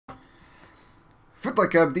Foot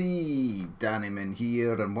like Abdi, Dannyman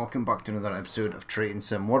here, and welcome back to another episode of Train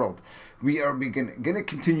Sim World. We are going to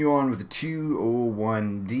continue on with the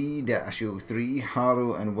 201D-03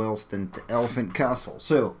 Harrow and Wealdstone to Elephant Castle.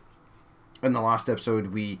 So, in the last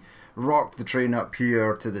episode, we rocked the train up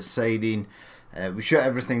here to the siding, we shut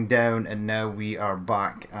everything down, and now we are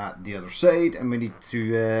back at the other side, and we need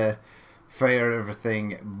to fire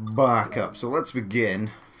everything back up. So let's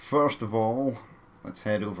begin. First of all, let's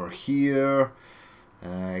head over here.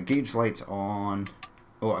 Gauge lights on.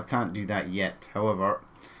 Oh, I can't do that yet. However,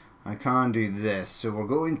 I can do this. So we're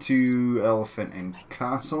going to Elephant and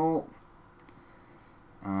Castle.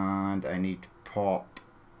 And I need to pop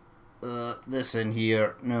this in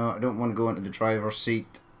here. No, I don't want to go into the driver's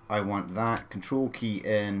seat. I want that. Control key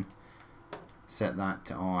in. Set that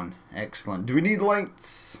to on. Excellent. Do we need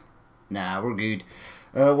lights? Nah, we're good.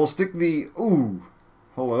 We'll stick the... Ooh!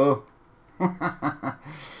 Hello.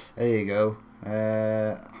 There you go.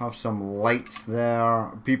 Have some lights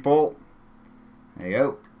there, people. There you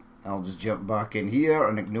go. I'll just jump back in here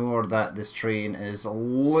and ignore that this train is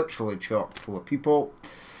literally chock full of people.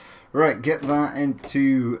 Right, get that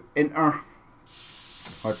into enter.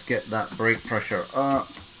 Let's get that brake pressure up.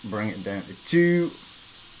 Bring it down to 2.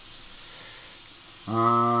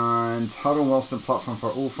 And Harrow Wealdstone platform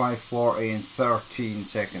for 0540 in 13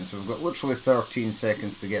 seconds. So we've got literally 13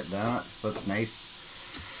 seconds to get that. So that's nice.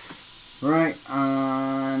 Right,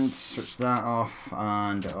 and switch that off,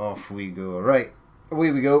 and off we go. Right,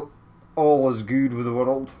 away we go. All is good with the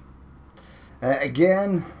world.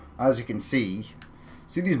 Again, as you can see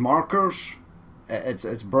these markers?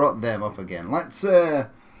 It's brought them up again. Let's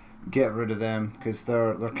get rid of them because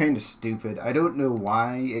they're kind of stupid. I don't know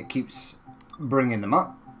why it keeps bringing them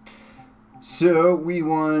up. So we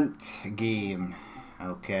want game,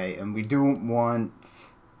 okay, and we don't want.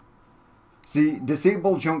 See,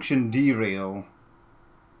 disable junction derail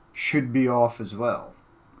should be off as well.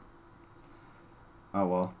 Oh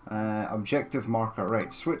well. Objective marker,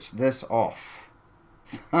 right, switch this off.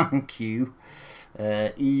 Thank you.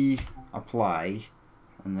 E, apply,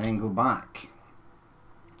 and then go back.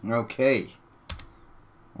 Okay.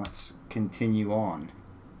 Let's continue on.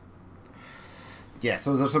 Yeah,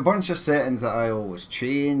 so there's a bunch of settings that I always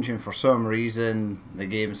change, and for some reason the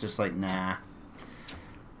game's just like, nah.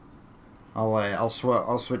 I'll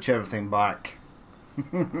switch everything back,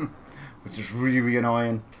 which is really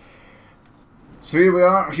annoying. So here we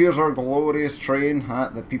are. Here's our glorious train.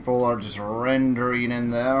 The people are just rendering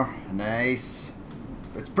in there. Nice.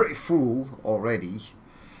 It's pretty full already.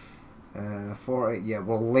 48. Yeah,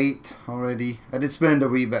 we're late already. I did spend a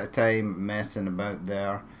wee bit of time messing about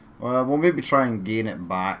there. We'll maybe try and gain it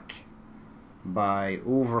back by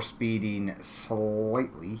overspeeding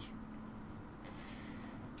slightly.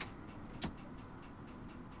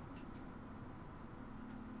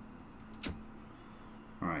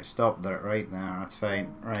 Alright, stop that right there, that's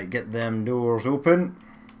fine. Right, get them doors open.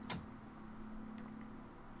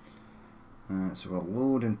 So we're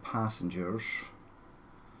loading passengers.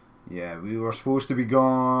 Yeah, we were supposed to be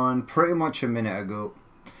gone pretty much a minute ago.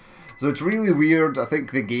 So it's really weird. I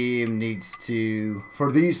think the game needs to,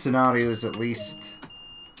 for these scenarios at least,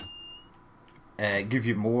 give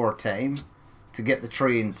you more time to get the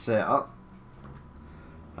train set up.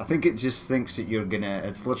 I think it just thinks that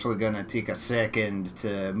it's literally gonna take a second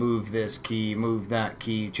to move this key, move that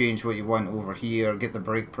key, change what you want over here, get the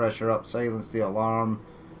brake pressure up, silence the alarm,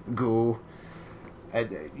 go.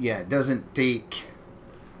 Yeah, it doesn't take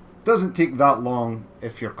that long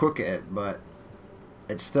if you're quick at it, but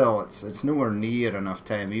it's nowhere near enough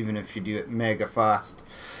time, even if you do it mega fast.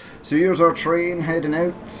 So here's our train heading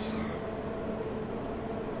out.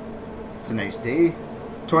 It's a nice day.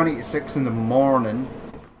 20 to 6 in the morning.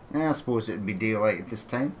 I suppose it would be daylight at this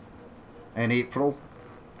time in April.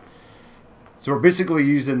 So we're basically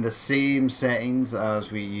using the same settings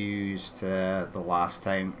as we used the last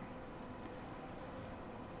time.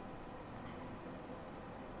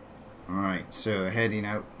 Alright, so heading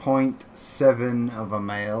out 0.7 of a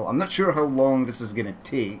mile. I'm not sure how long this is going to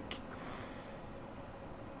take.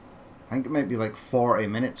 I think it might be like 40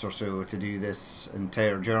 minutes or so to do this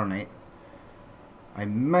entire journey. I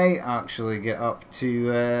might actually get up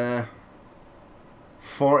to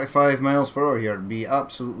 45 miles per hour here. It'd be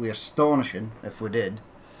absolutely astonishing if we did.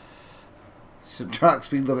 So track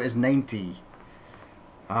speed limit is 90.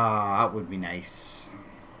 Ah, that would be nice.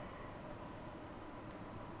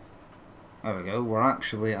 There we go, we're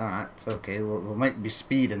actually at, okay, we might be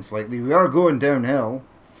speeding slightly. We are going downhill,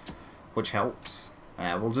 which helps.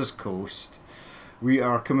 We'll just coast. We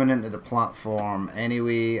are coming into the platform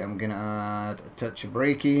anyway. I'm going to add a touch of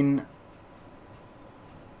braking.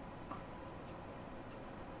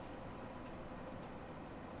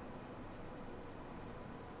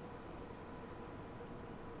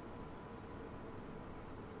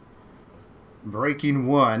 Braking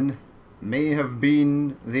 1 may have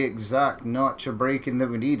been the exact notch of braking that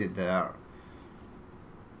we needed there.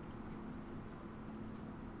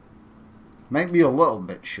 Might be a little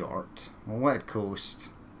bit short. We'll let it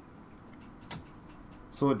coast.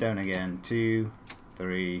 Slow it down again. 2,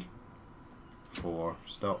 3, 4.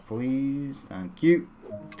 Stop, please. Thank you.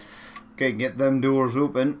 Okay, get them doors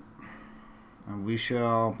open. And we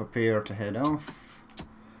shall prepare to head off.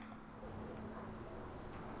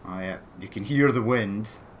 Oh yeah, you can hear the wind.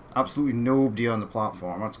 Absolutely nobody on the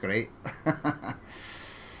platform. That's great.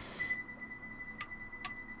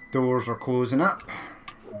 Doors are closing up.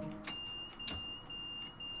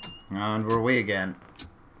 And we're away again.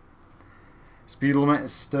 Speed limit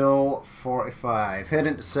is still 45.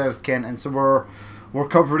 Heading to South Kent, and so we're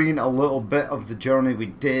covering a little bit of the journey we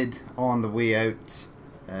did on the way out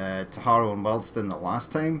to Harrow and Wealdstone the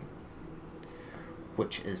last time,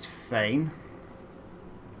 which is fine.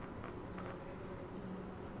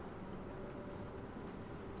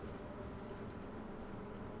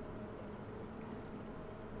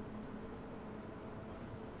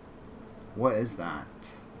 What is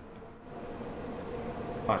that?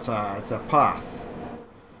 Oh, it's a path.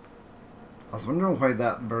 I was wondering why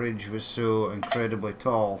that bridge was so incredibly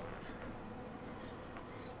tall.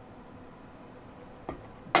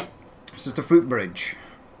 It's just a footbridge.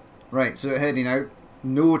 Right, so heading out.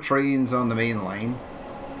 No trains on the main line.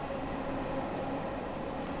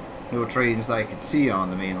 No trains that I could see on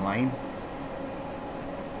the main line.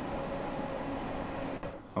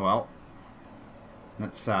 Oh well.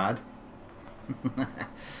 That's sad.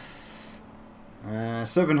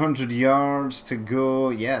 700 yards to go.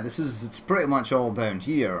 Yeah, it's pretty much all down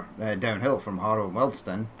here, downhill from Harrow and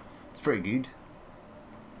Wealdstone. It's pretty good.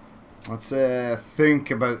 Let's think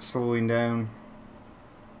about slowing down.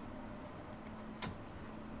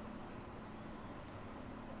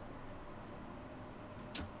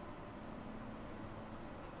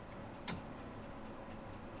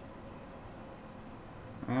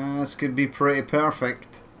 This could be pretty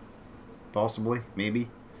perfect. Possibly, maybe.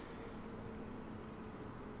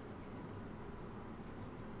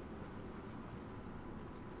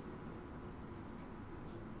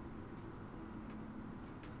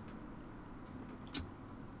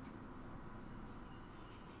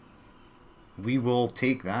 We will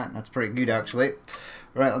take that. That's pretty good, actually.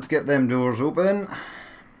 Right, let's get them doors open.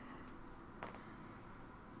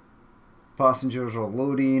 Passengers are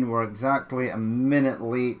loading. We're exactly a minute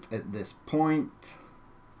late at this point.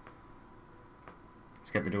 Let's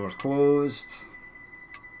get the doors closed.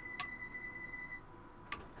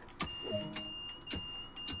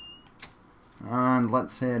 And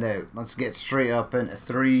let's head out. Let's get straight up into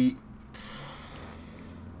 3.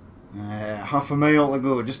 Half a mile to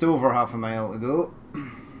go, just over half a mile to go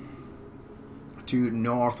to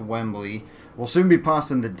North Wembley. We'll soon be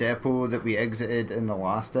passing the depot that we exited in the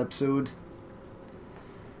last episode,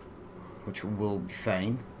 which will be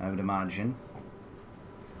fine, I would imagine.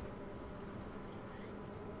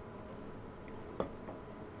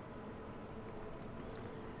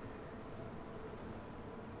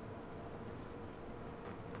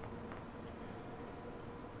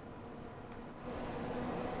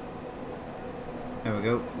 There we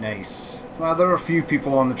go, nice. There are a few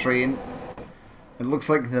people on the train. It looks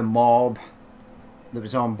like the mob that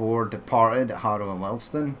was on board departed at Harrow and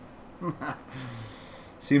Wealdstone.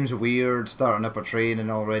 Seems weird starting up a train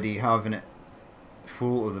and already having it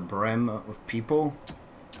full to the brim with people.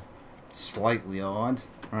 Slightly odd.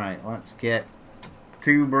 Right, let's get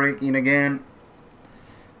 2 braking again.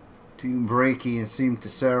 2 braking seemed to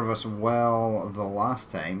serve us well the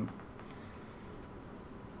last time.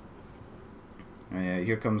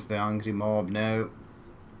 Here comes the angry mob now.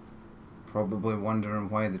 Probably wondering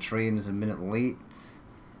why the train is a minute late.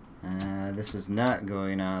 This is not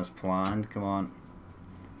going as planned. Come on.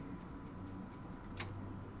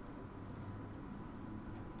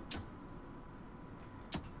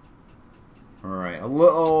 Alright, a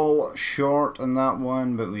little short on that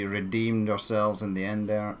one, but we redeemed ourselves in the end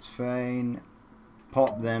there. It's fine.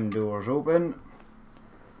 Pop them doors open.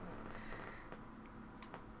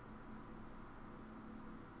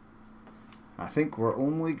 I think we're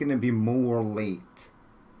only going to be more late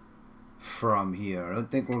from here. I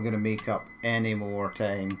don't think we're going to make up any more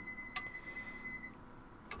time.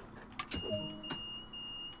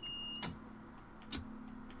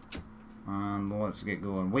 And let's get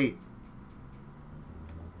going. Wait.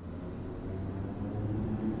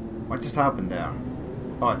 What just happened there?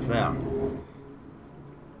 Oh, it's there.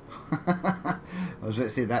 I was going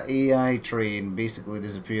to say that AI train basically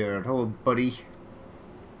disappeared. Hello, buddy.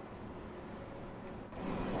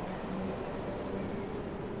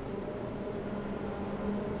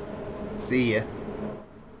 See ya.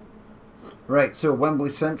 Right, so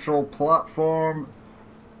Wembley Central platform.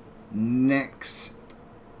 Next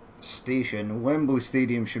station. Wembley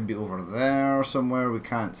Stadium should be over there somewhere. We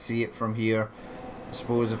can't see it from here. I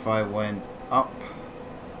suppose if I went up,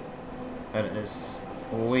 there it is,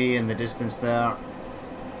 way in the distance there.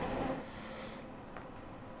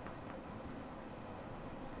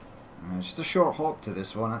 Just a short hop to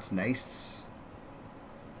this one, that's nice.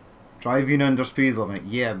 Driving under speed limit,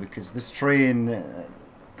 yeah, because this train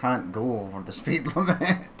can't go over the speed limit.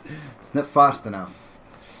 It's not fast enough.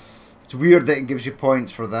 It's weird that it gives you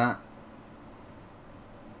points for that.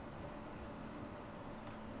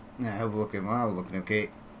 Yeah, we're looking well, we're looking okay.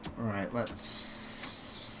 Alright,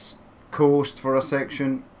 let's coast for a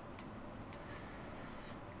section.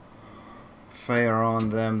 Fire on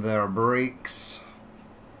them their brakes.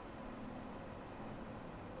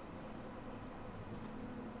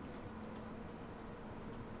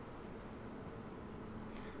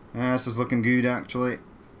 Yeah, this is looking good actually.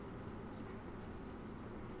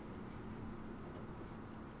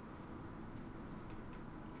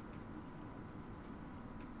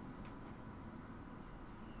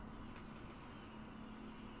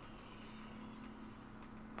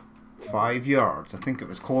 Five yards. I think it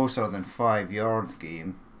was closer than 5 yards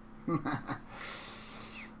game. Yeah,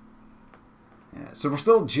 so we're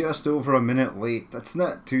still just over a minute late. That's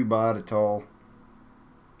not too bad at all.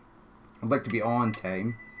 I'd like to be on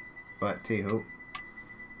time, but hey-ho.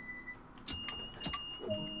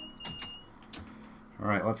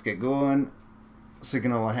 Alright, let's get going.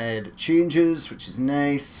 Signal ahead changes, which is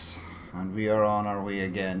nice. And we are on our way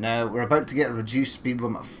again. Now, we're about to get a reduced speed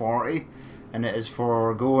limit of 40. And it is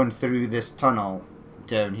for going through this tunnel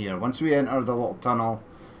down here. Once we enter the little tunnel,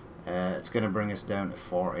 it's going to bring us down to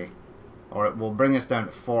 40. Or it will bring us down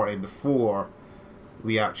to 40 before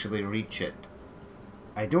we actually reach it.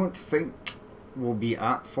 I don't think we'll be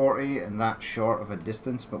at 40 in that short of a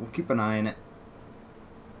distance, but we'll keep an eye on it.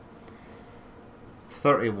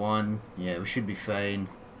 31, yeah, we should be fine.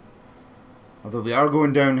 Although we are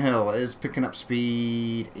going downhill, it is picking up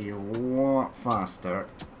speed a lot faster.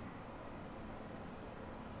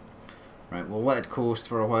 Right, we'll let it coast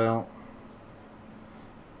for a while.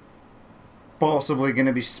 Possibly going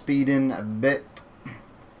to be speeding a bit.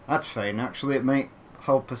 That's fine, actually it might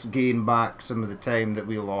help us gain back some of the time that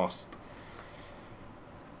we lost.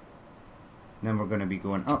 Then we're going to be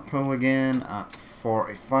going uphill again at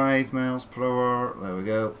 45 miles per hour. There we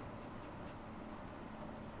go.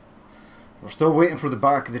 We're still waiting for the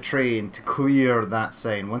back of the train to clear that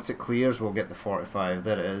sign. Once it clears, we'll get the 45.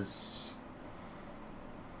 There it is.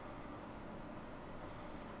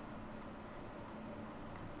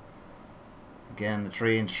 Again, the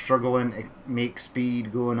train's struggling to make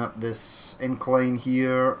speed going up this incline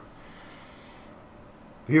here.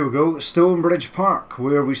 Here we go, Stonebridge Park,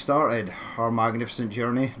 where we started our magnificent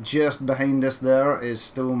journey. Just behind us there is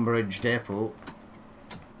Stonebridge Depot.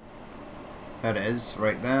 There it is,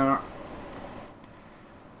 right there.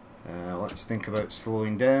 Let's think about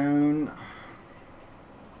slowing down.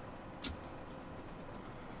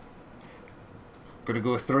 Gonna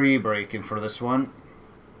go 3 braking for this one.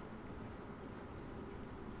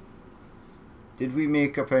 Did we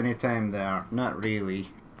make up any time there? Not really.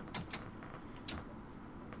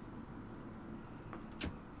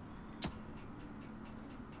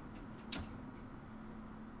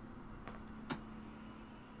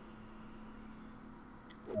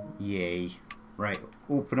 Yay. Right,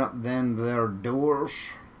 open up them their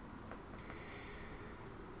doors.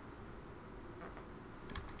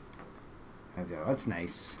 There we go, that's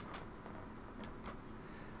nice.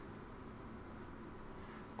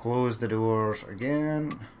 Close the doors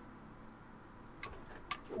again.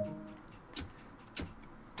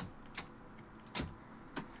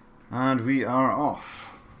 And we are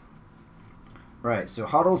off. Right, so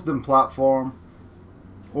Harrow Wealdstone platform.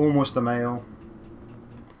 Almost a mile.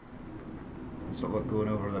 Let's look going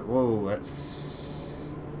over that. Whoa, that's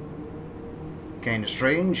kind of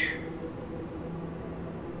strange.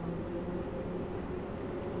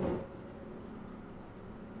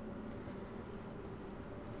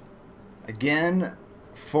 Again,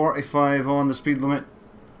 45 on the speed limit.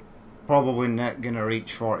 Probably not gonna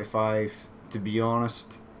reach 45, to be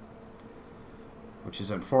honest. Which is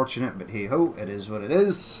unfortunate, but hey ho, it is what it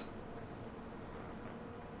is.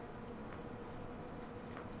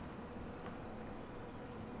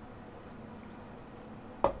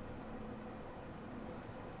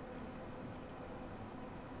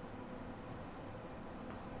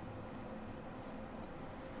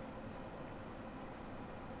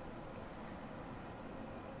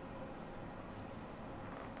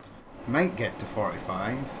 Might get to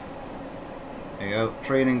 45. There you go,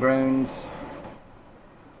 training grounds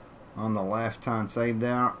on the left hand side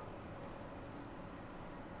there.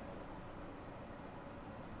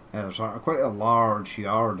 Yeah, there's quite a large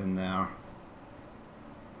yard in there.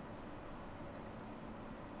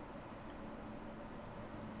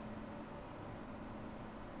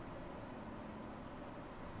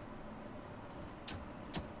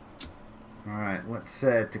 Alright, let's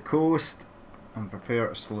set to coast and prepare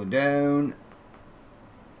to slow down.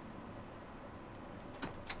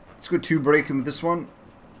 Let's go 2 braking with this one.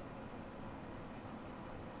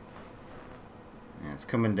 Yeah, it's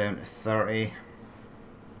coming down to 30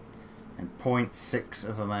 and 0.6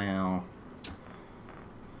 of a mile.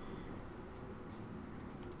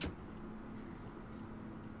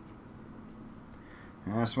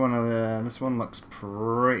 And this one looks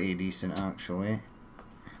pretty decent actually.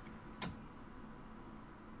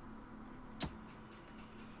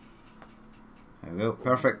 There we go,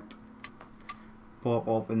 perfect. Pop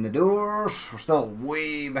open the doors. We're still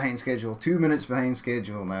way behind schedule. 2 minutes behind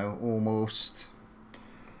schedule now, almost. I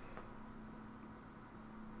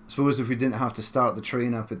suppose if we didn't have to start the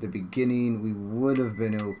train up at the beginning, we would have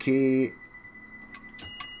been okay.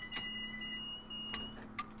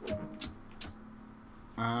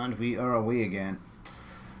 And we are away again.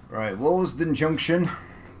 Right, Wealdstone Junction,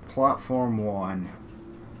 platform 1.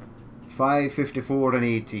 5:54 and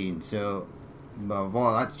 18. So, well,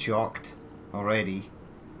 that's chalked already.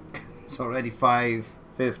 It's already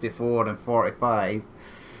 5:54 and 45.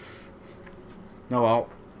 Oh well.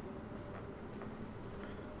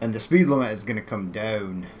 And the speed limit is going to come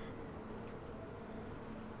down.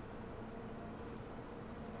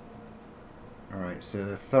 Alright,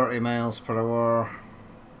 so 30 miles per hour.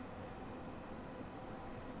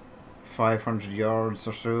 500 yards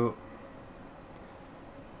or so.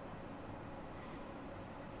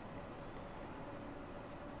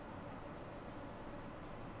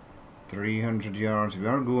 $300 yards. We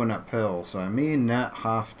are going uphill, so I may not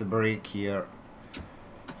have to brake here.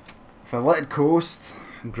 If I let it coast,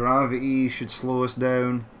 gravity should slow us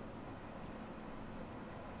down.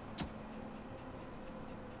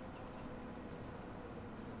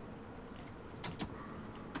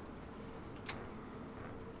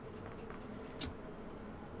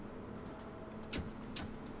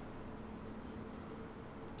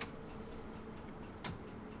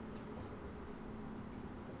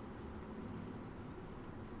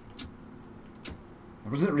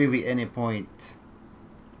 There wasn't really any point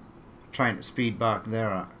trying to speed back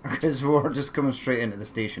there because we're just coming straight into the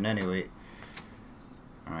station anyway.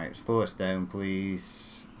 Alright, slow us down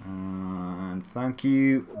please, and thank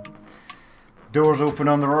you. Doors open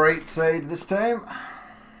on the right side this time.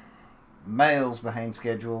 Miles behind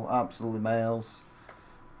schedule, absolutely miles.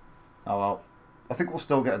 Oh well, I think we'll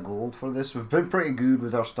still get a gold for this. We've been pretty good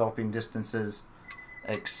with our stopping distances,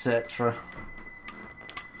 etc.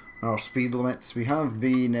 Our speed limits. We have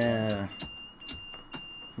been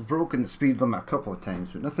we've broken the speed limit a couple of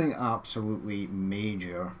times, but nothing absolutely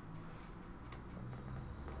major.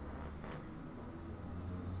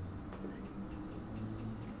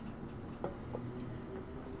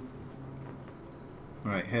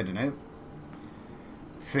 Right, heading out.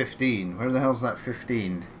 15. Where the hell's that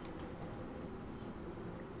 15?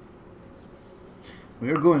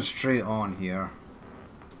 We're going straight on here.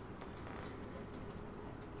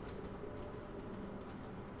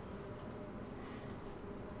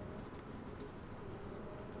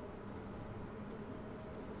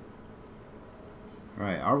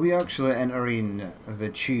 Right, are we actually entering the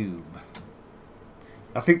tube?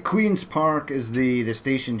 I think Queen's Park is the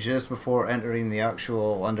station just before entering the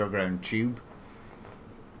actual underground tube.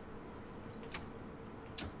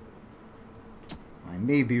 I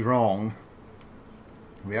may be wrong.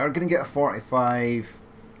 We are going to get a 45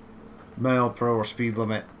 mile per hour speed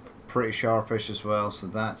limit, pretty sharpish as well, so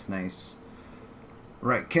that's nice.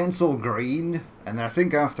 Right, Kensal Green, and then I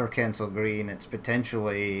think after Kensal Green it's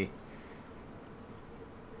potentially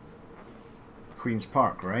Queen's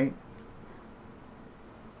Park, right?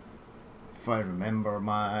 If I remember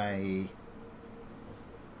my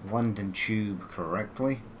London Tube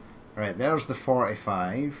correctly. Right, there's the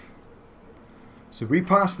 45. So we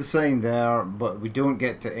pass the sign there, but we don't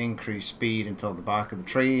get to increase speed until the back of the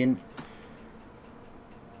train.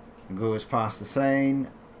 It goes past the sign.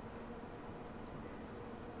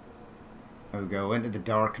 There we go, into the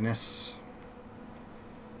darkness.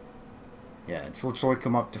 Yeah, it's literally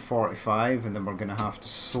come up to 45 and then we're going to have to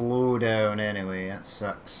slow down anyway. That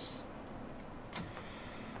sucks.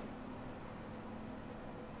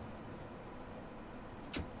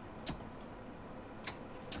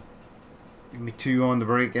 Give me 2 on the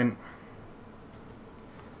braking.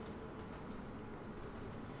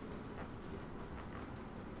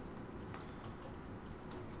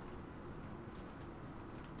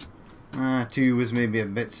 2 was maybe a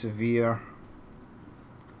bit severe.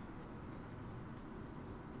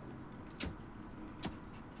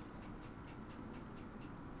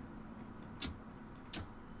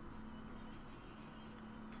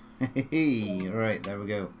 Right, there we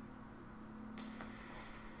go.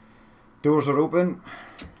 Doors are open.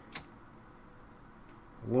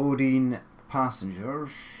 Loading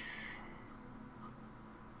passengers.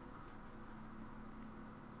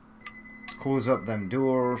 Let's close up them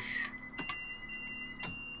doors.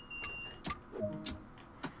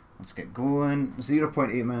 Let's get going.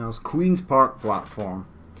 0.8 miles. Queen's Park platform.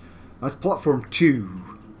 That's platform 2.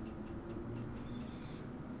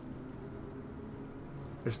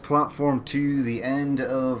 Is platform 2 the end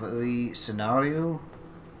of the scenario?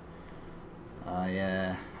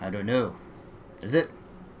 I don't know. Is it?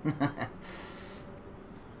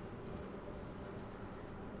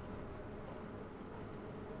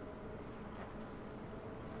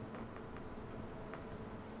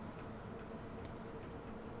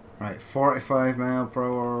 Right, 45 mile per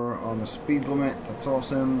hour on the speed limit. That's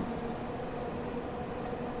awesome.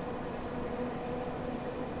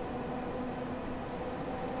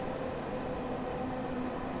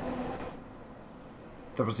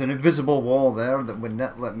 There was an invisible wall there that would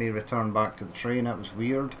not let me return back to the train. That was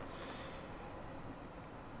weird.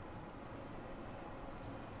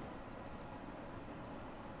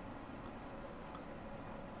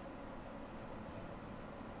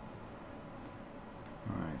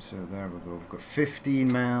 Alright, so there we go. We've got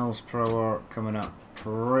 15 miles per hour coming up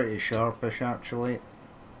pretty sharpish actually.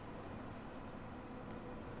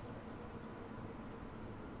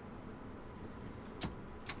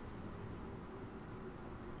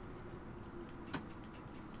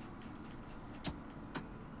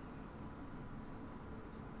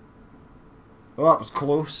 Well, that was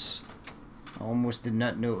close. I almost did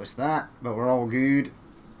not notice that, but we're all good.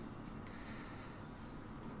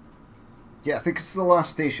 Yeah, I think it's the last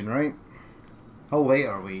station, right? How late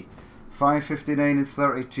are we? 5:59 and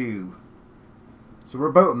 32. So we're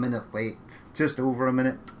about a minute late. Just over a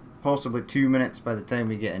minute. Possibly 2 minutes by the time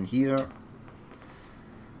we get in here.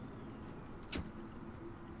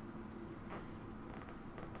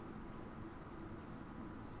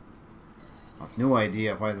 I've no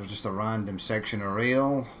idea why there's just a random section of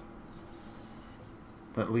rail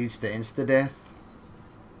that leads to insta-death.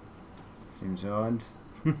 Seems odd.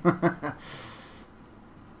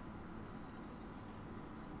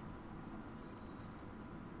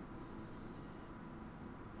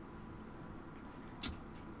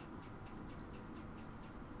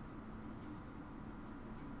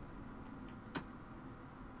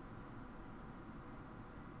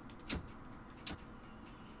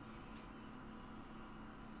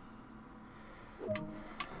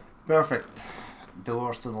 Perfect.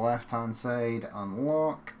 Doors to the left hand side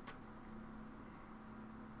unlocked.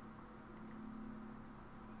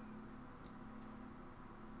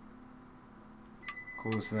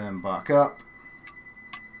 Close them back up.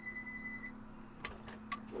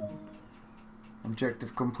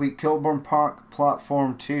 Objective complete. Kilburn Park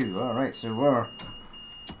platform 2. Alright, so we're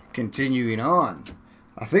continuing on.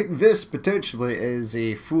 I think this potentially is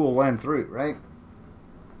a full length route, right?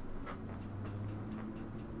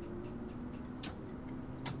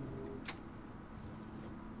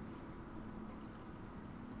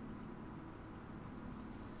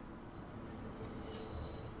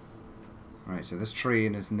 Right, so this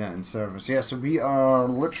train is not in service. Yeah, so we are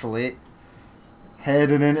literally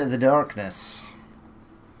heading into the darkness.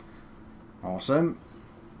 Awesome.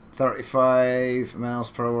 35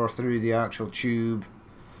 miles per hour through the actual tube.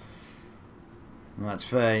 That's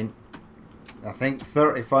fine. I think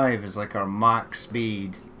 35 is like our max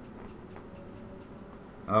speed.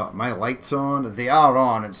 Oh, my lights on? They are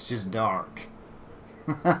on, it's just dark.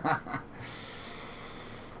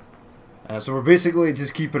 So we're basically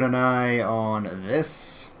just keeping an eye on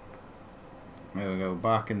this. There we go,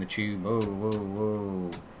 back in the tube. Whoa, whoa,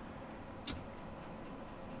 whoa.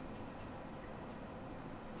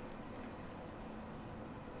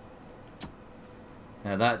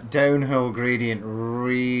 That downhill gradient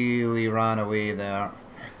really ran away there.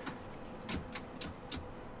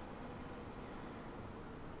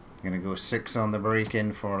 Gonna go 6 on the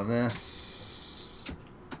braking for this.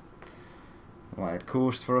 Let it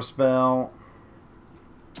coast for a spell.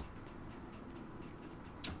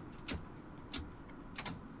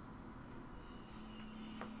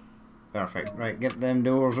 Perfect. Right, get them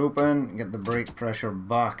doors open, get the brake pressure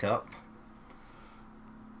back up.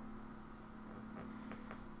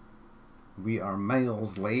 We are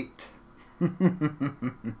miles late.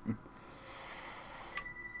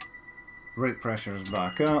 Brake pressure's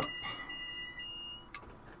back up.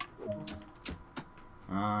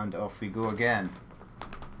 And off we go again.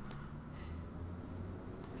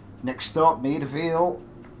 Next stop, Maidavale.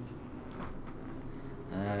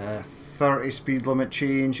 30 speed limit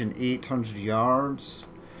change and 800 yards.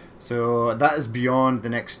 So that is beyond the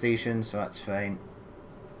next station, so that's fine.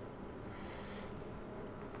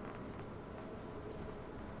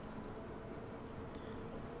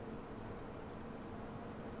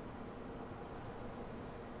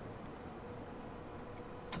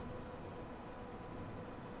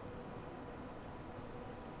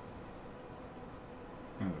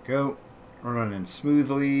 There we go. Running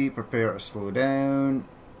smoothly, prepare to slow down.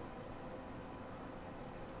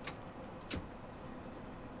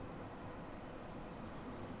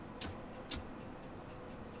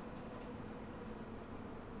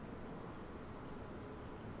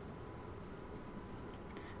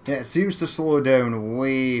 Yeah, it seems to slow down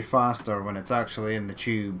way faster when it's actually in the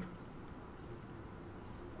tube.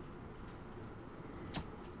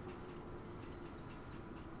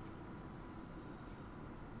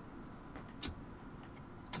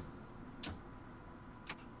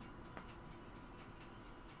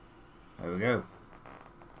 There we go.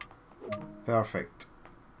 Perfect.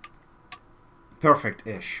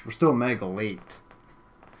 Perfect-ish. We're still mega late.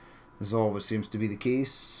 As always seems to be the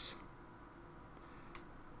case.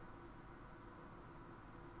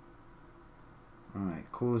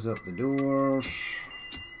 Alright, close up the doors.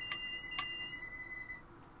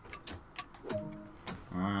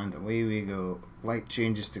 And away we go. Light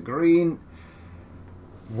changes to green.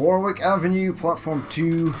 Warwick Avenue, platform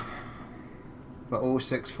 2. The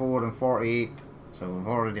 064 and 48. So we've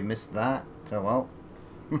already missed that. So well.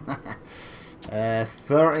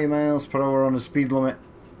 30 miles per hour on the speed limit.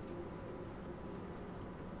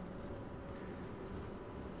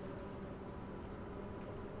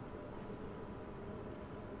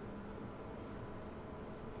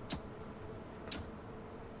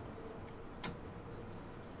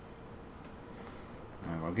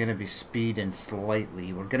 We're going to be speeding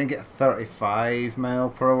slightly. We're going to get a 35 mile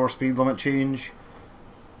per hour speed limit change.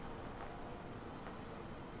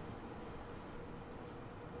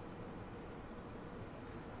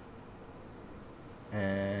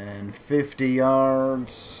 And 50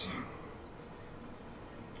 yards.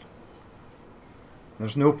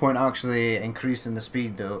 There's no point actually increasing the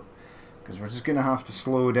speed though, because we're just going to have to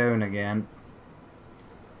slow down again.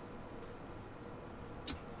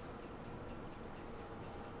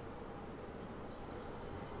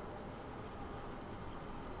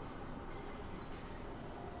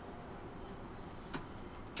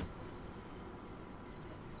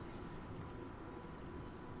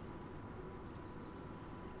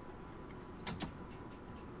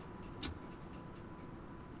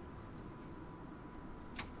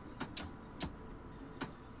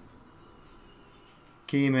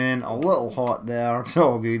 Came in a little hot there, it's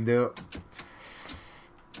all good though.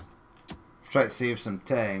 Try to save some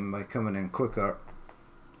time by coming in quicker.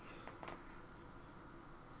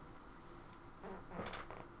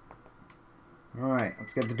 Alright,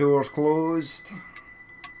 let's get the doors closed.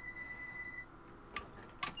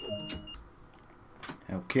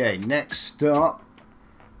 Okay, next stop,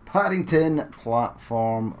 Paddington,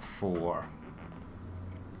 platform 4.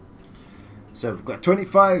 So we've got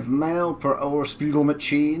 25 mile per hour speed limit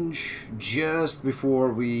change just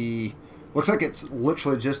before we... Looks like it's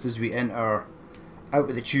literally just as we enter out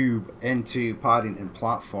of the tube into Paddington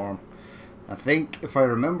platform. I think, if I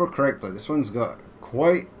remember correctly, this one's got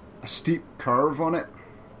quite a steep curve on it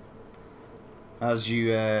as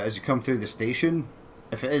you come through the station.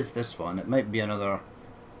 If it is this one, it might be another...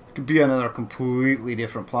 It could be another completely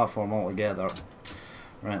different platform altogether.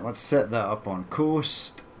 Right, let's set that up on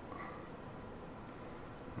coast.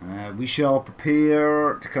 We shall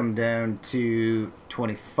prepare to come down to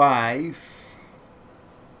 25.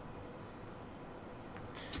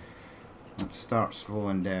 Let's start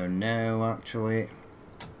slowing down now, actually.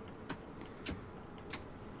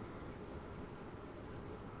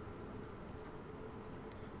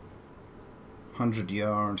 $100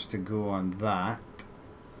 yards to go on that.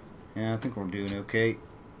 Yeah, I think we're doing okay.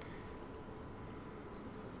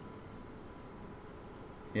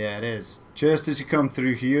 Yeah, it is. Just as you come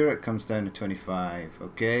through here, it comes down to 25.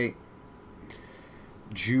 Okay.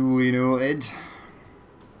 Duly noted.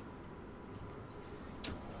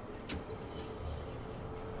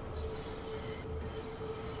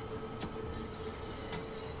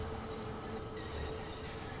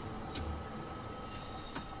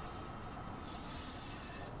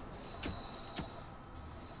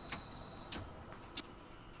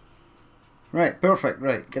 Right, perfect.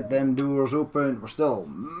 Right, get them doors open. We're still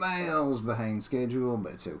miles behind schedule,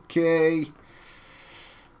 but it's okay.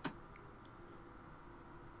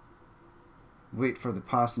 wait for the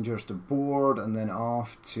passengers to board, and then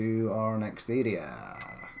off to our next area.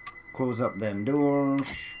 Close up them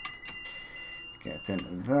doors. Get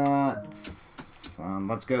into that. And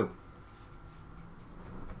let's go.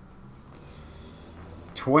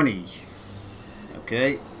 20.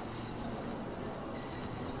 Okay.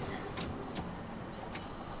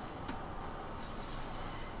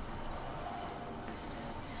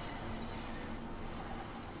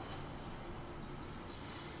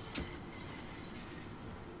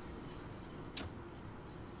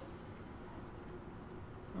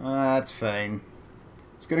 That's fine.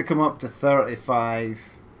 It's going to come up to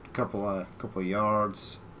 35, a couple of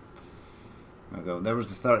yards. There we go. There was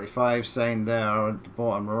the 35 sign there at the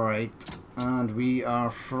bottom right, and we are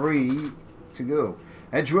free to go.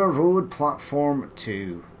 Edgware Road, platform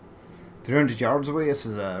 2. 300 yards away. This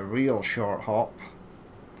is a real short hop.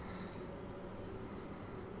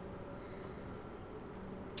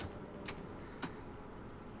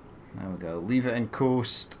 There we go. Leave it in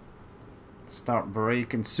coast. Start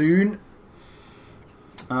braking soon.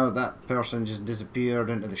 Oh, that person just disappeared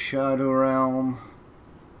into the shadow realm.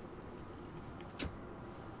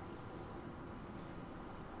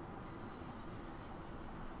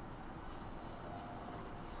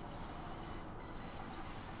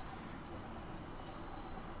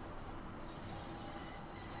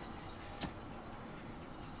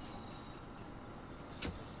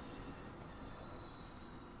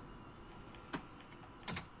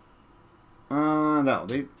 That'll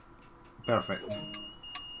do. Perfect.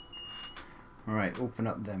 Alright, open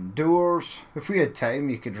up them doors. If we had time,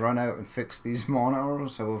 you could run out and fix these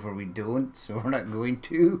monitors. However, we don't, so we're not going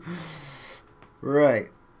to. Right.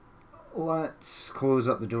 Let's close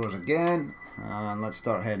up the doors again. And let's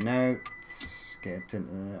start heading out. Get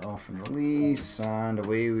into the off and release. And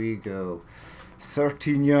away we go.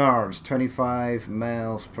 13 yards, 25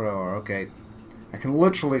 miles per hour. Okay. I can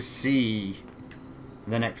literally see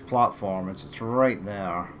the next platform. It's right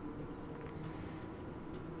there.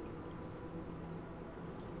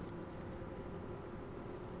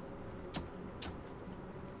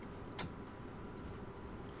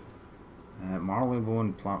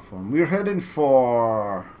 Marylebone platform. We're heading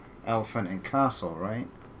for Elephant and Castle, right?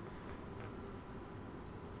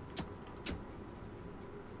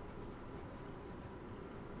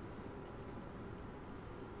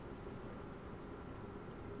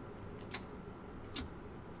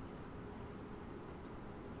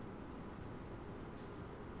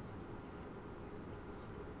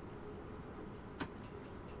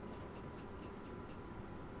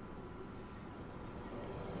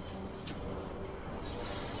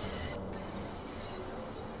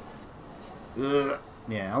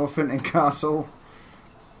 Yeah, Elephant and Castle.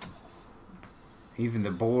 Even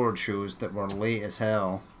the board shows that we're late as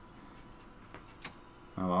hell.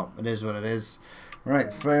 Oh well, it is what it is.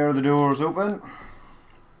 Right, fire the doors open.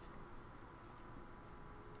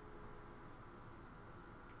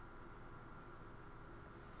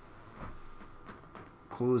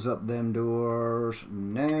 Close up them doors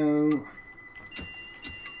now.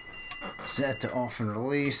 Set to off and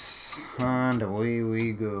release, and away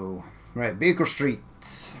we go. Right, Baker Street,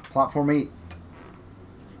 platform 8,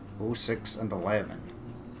 06 and 11.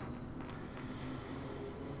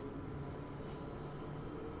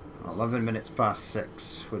 11 minutes past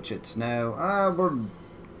 6, which it's now. We're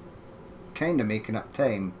kinda making up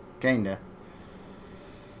time, kinda.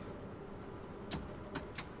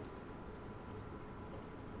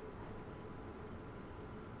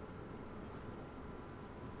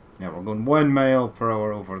 Yeah, we're going 1 mile per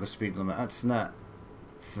hour over the speed limit. That's not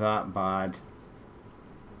that bad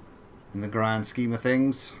in the grand scheme of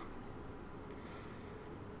things.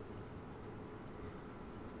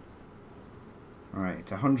 Alright,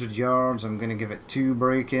 100 yards. I'm going to give it 2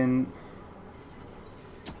 braking.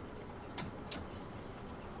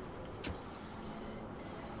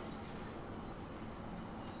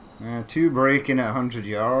 Two braking at 100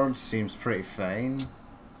 yards seems pretty fine.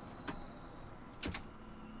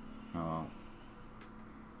 Oh.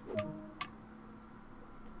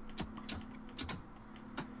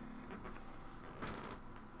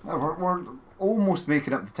 We're almost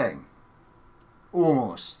making up the time.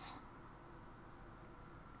 Almost.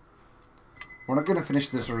 We're not going to finish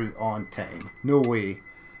this route on time. No way.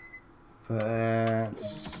 But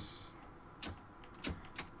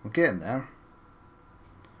we're getting there.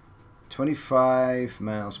 25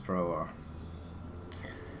 miles per hour.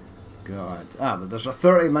 God. But there's a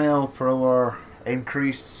 30 mile per hour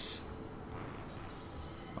increase.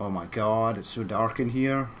 Oh my god, it's so dark in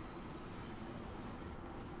here.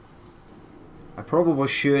 I probably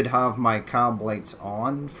should have my cab lights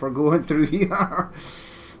on for going through here.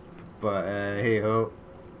 But hey ho.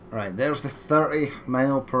 Right, there's the 30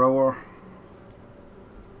 mile per hour.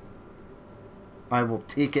 I will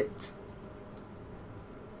take it.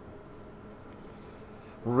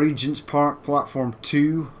 Regent's Park, platform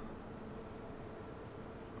 2.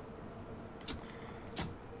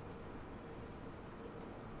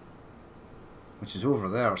 Which is over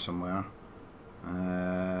there somewhere.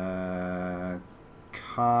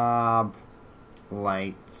 Cab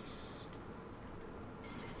lights.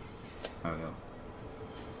 There we go.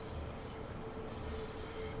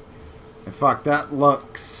 In fact, that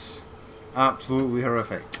looks absolutely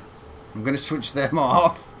horrific. I'm going to switch them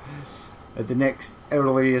off at the next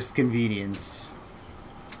earliest convenience.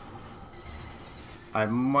 I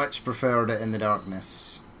much preferred it in the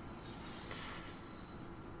darkness.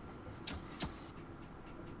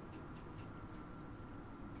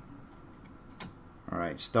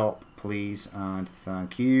 Alright, stop, please, and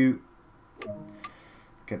thank you.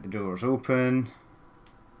 Get the doors open.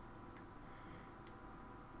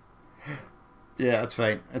 Yeah, that's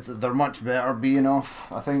fine. They're much better being off,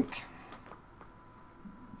 I think.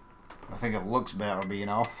 I think it looks better being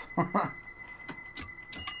off.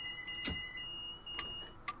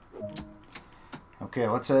 Okay,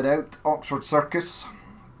 let's head out. Oxford Circus,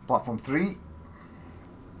 platform 3.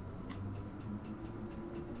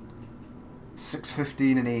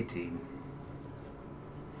 6:15 and 18.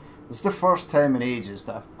 This is the first time in ages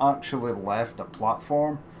that I've actually left a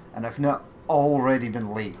platform and I've not already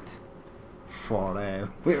been late for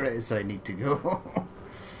where it is I need to go.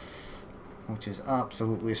 Which is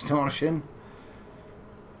absolutely astonishing.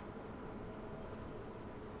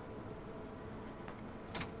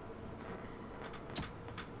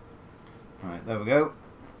 Right, there we go.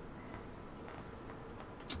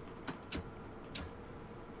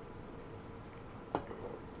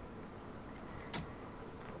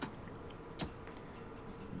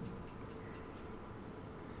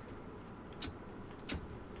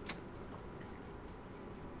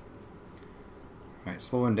 Right,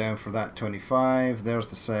 slowing down for that 25. There's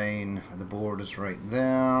the sign. The board is right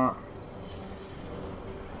there.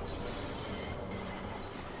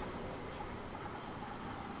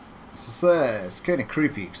 It's kind of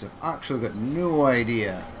creepy because I've actually got no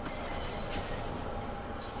idea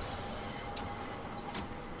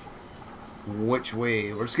which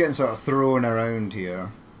way. We're just getting sort of thrown around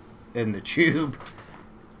here in the tube.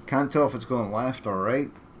 Can't tell if it's going left or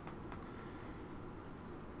right.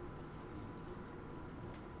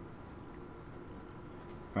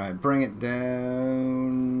 Right, bring it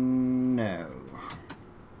down now.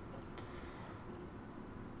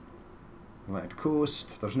 Let it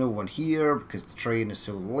coast. There's no one here because the train is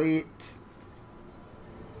so late.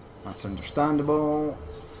 That's understandable.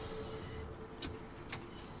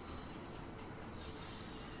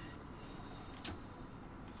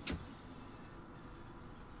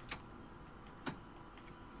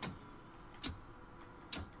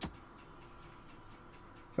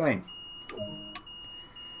 Fine.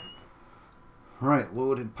 Right,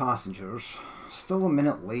 loaded passengers. Still a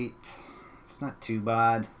minute late. It's not too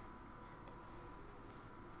bad.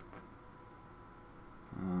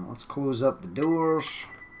 Let's close up the doors.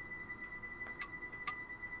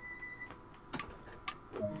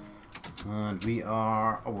 And we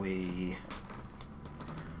are away.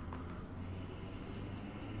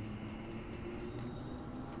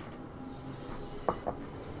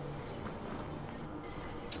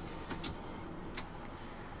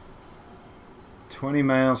 $20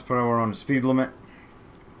 miles per hour on the speed limit.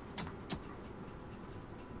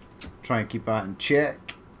 Try and keep that in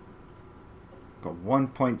check. Got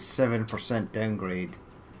 1.7% downgrade.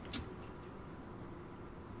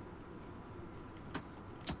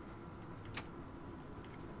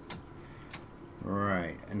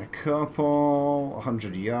 Right, in a couple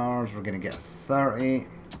 100 yards we're going to get 30.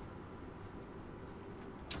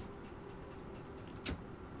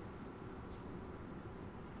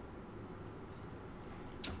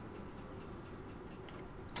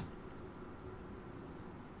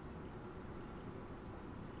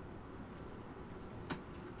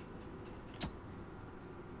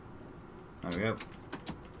 There we go.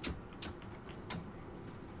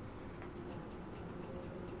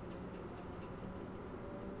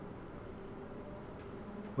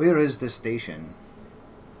 Where is this station?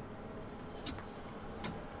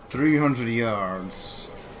 300 yards.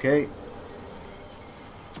 Okay.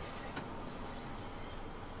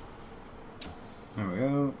 There we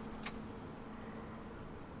go.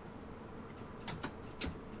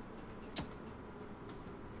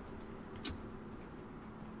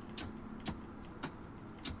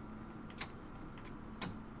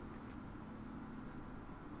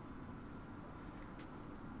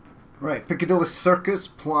 Right, Piccadilly Circus,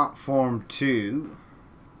 platform 2.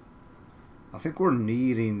 I think we're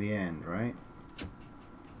nearing the end, right?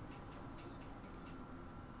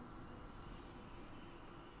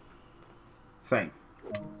 Fine.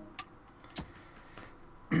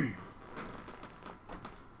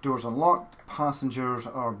 Doors unlocked. Passengers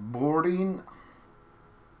are boarding.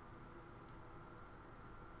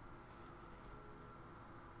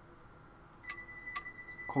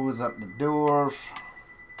 Close up the doors.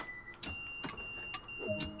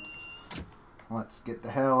 Let's get the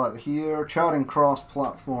hell out of here. Charing Cross,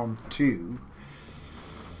 platform 2.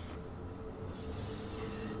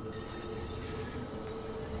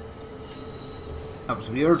 That was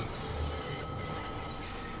weird.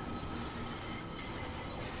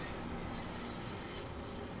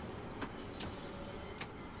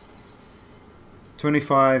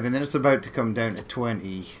 $25, and then it's about to come down to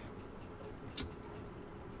 $20.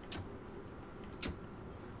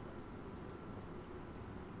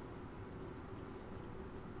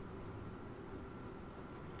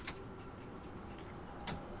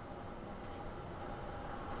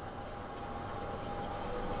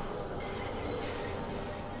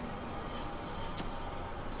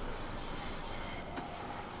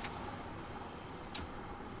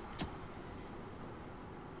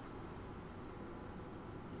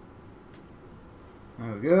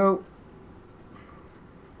 There we go.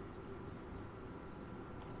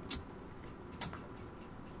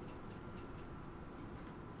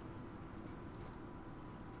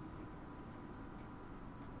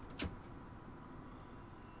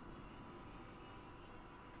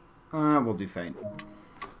 We'll do fine.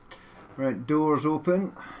 Right, doors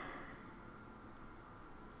open.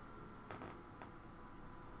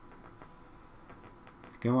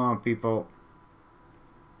 Come on, people.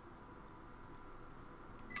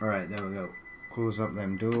 Alright, there we go. Close up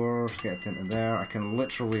them doors, get into there. I can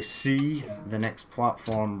literally see the next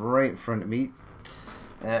platform right in front of me.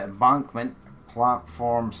 Embankment,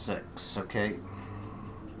 platform 6, okay.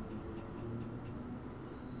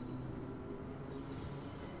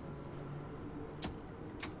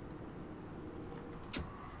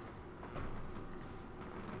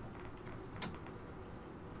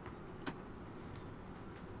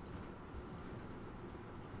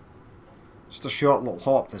 Just a short little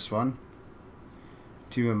hop, this one.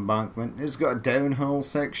 To Embankment. It's got a downhill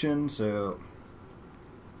section, so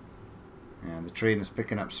yeah, the train is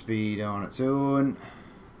picking up speed on its own.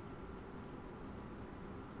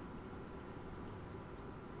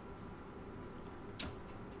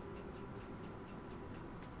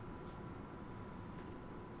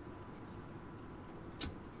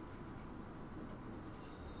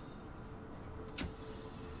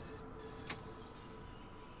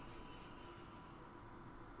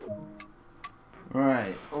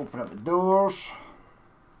 Right, open up the doors.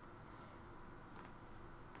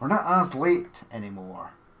 We're not as late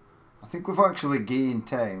anymore. I think we've actually gained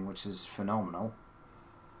time, which is phenomenal.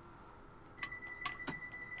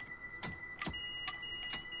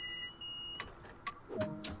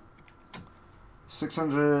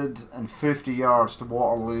 $650 yards to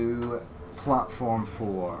Waterloo, platform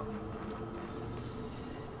 4.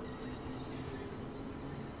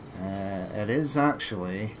 It is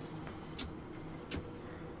actually.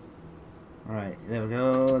 Right, there we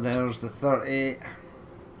go, there's the 30.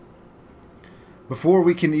 Before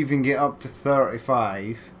we can even get up to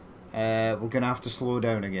 35, we're going to have to slow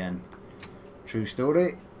down again. True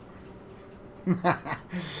story.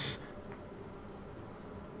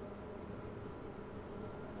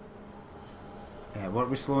 What are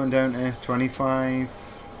we slowing down to? 25?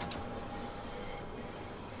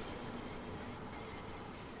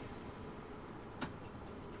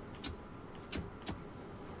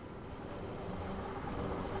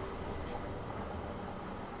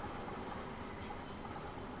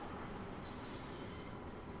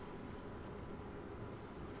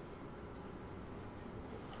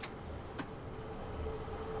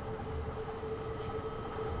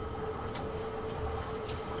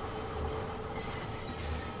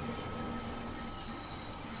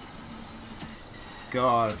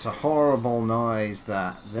 God, it's a horrible noise,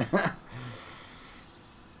 that.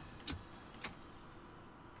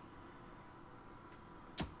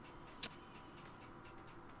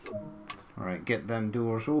 Alright, get them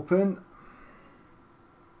doors open.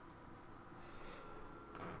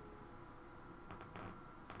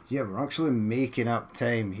 Yeah, we're actually making up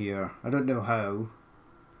time here. I don't know how.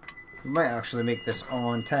 We might actually make this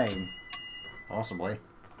on time. Possibly.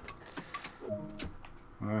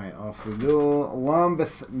 Alright, off we go.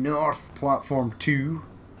 Lambeth North, platform 2.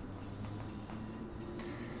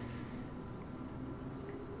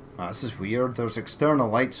 Oh, this is weird. There's external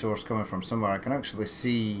light source coming from somewhere. I can actually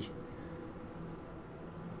see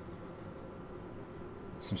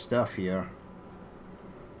some stuff here.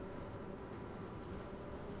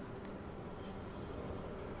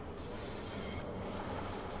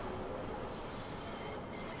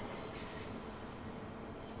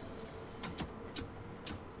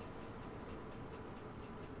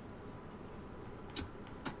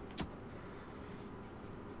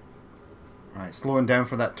 Right, slowing down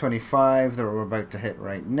for that 25 that we're about to hit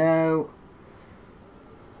right now.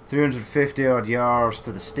 350 odd yards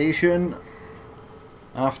to the station.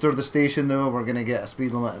 After the station though, we're going to get a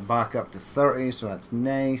speed limit back up to 30, so that's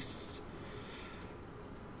nice.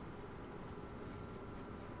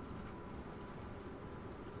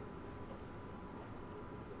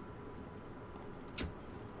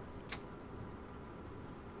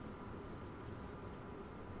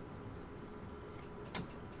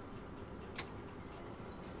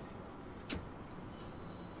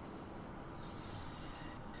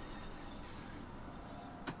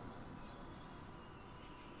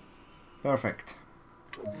 Perfect.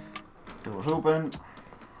 Doors open.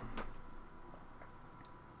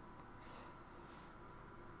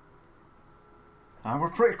 And we're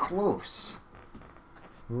pretty close.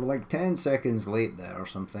 We're like 10 seconds late there or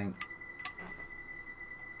something.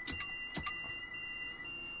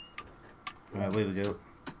 Right, away we go.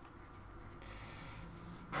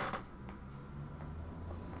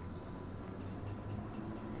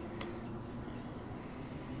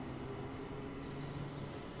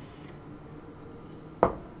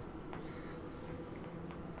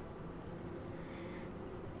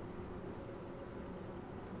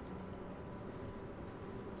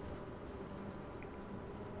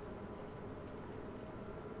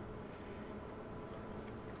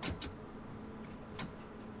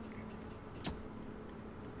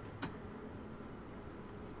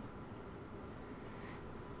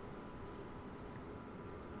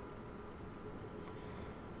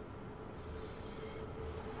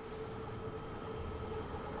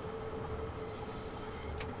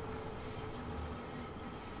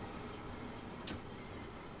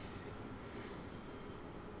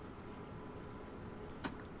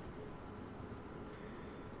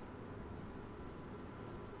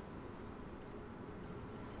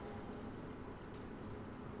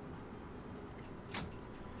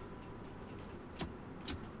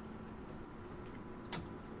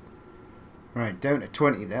 Right, down to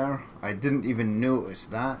 20 there. I didn't even notice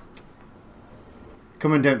that.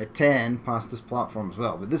 Coming down to 10 past this platform as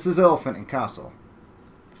well. But this is Elephant and Castle.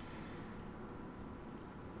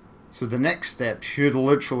 So the next step should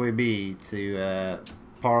literally be to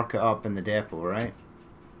park it up in the depot, right?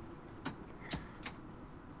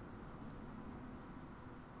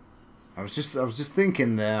 I was just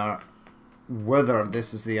thinking there whether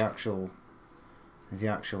this is the actual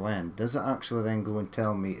end. Does it actually then go and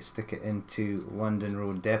tell me to stick it into London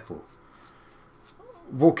Road Depot?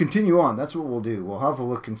 We'll continue on. That's what we'll do. We'll have a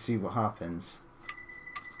look and see what happens.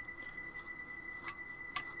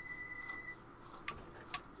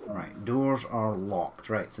 Right, doors are locked.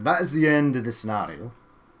 Right, so that is the end of the scenario.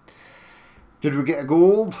 Did we get a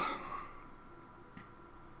gold?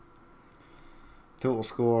 Total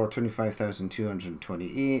score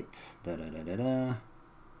 25,228.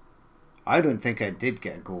 I don't think I did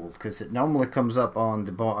get a gold because it normally comes up on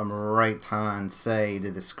the bottom right hand side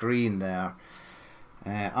of the screen there.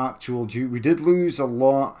 Actual due, we did lose a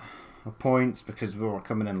lot of points because we were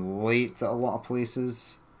coming in late at a lot of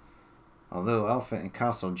places. Although Elephant and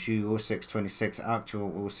Castle due 0626,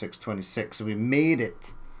 actual 0626, so we made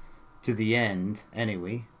it to the end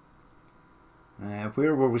anyway.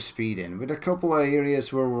 Where were we speeding? We had a couple of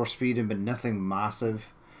areas where we were speeding, but nothing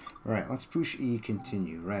massive. Right, let's push E,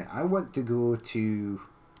 continue. Right, I want to go to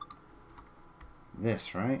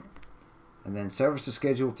this, right? And then service is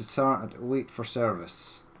scheduled to start at wait for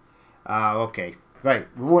service. Okay. Right,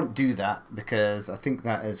 we won't do that because I think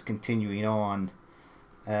that is continuing on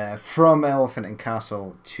from Elephant and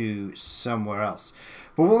Castle to somewhere else.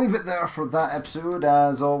 But we'll leave it there for that episode.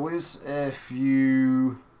 As always, if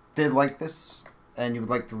you did like this and you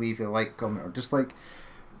would like to leave a like, comment or dislike,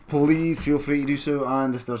 please feel free to do so,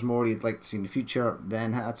 and if there's more you'd like to see in the future,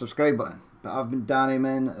 then hit that subscribe button. But I've been Danny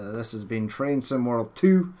Man, this has been Train Sim World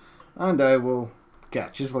 2, and I will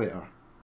catch you later.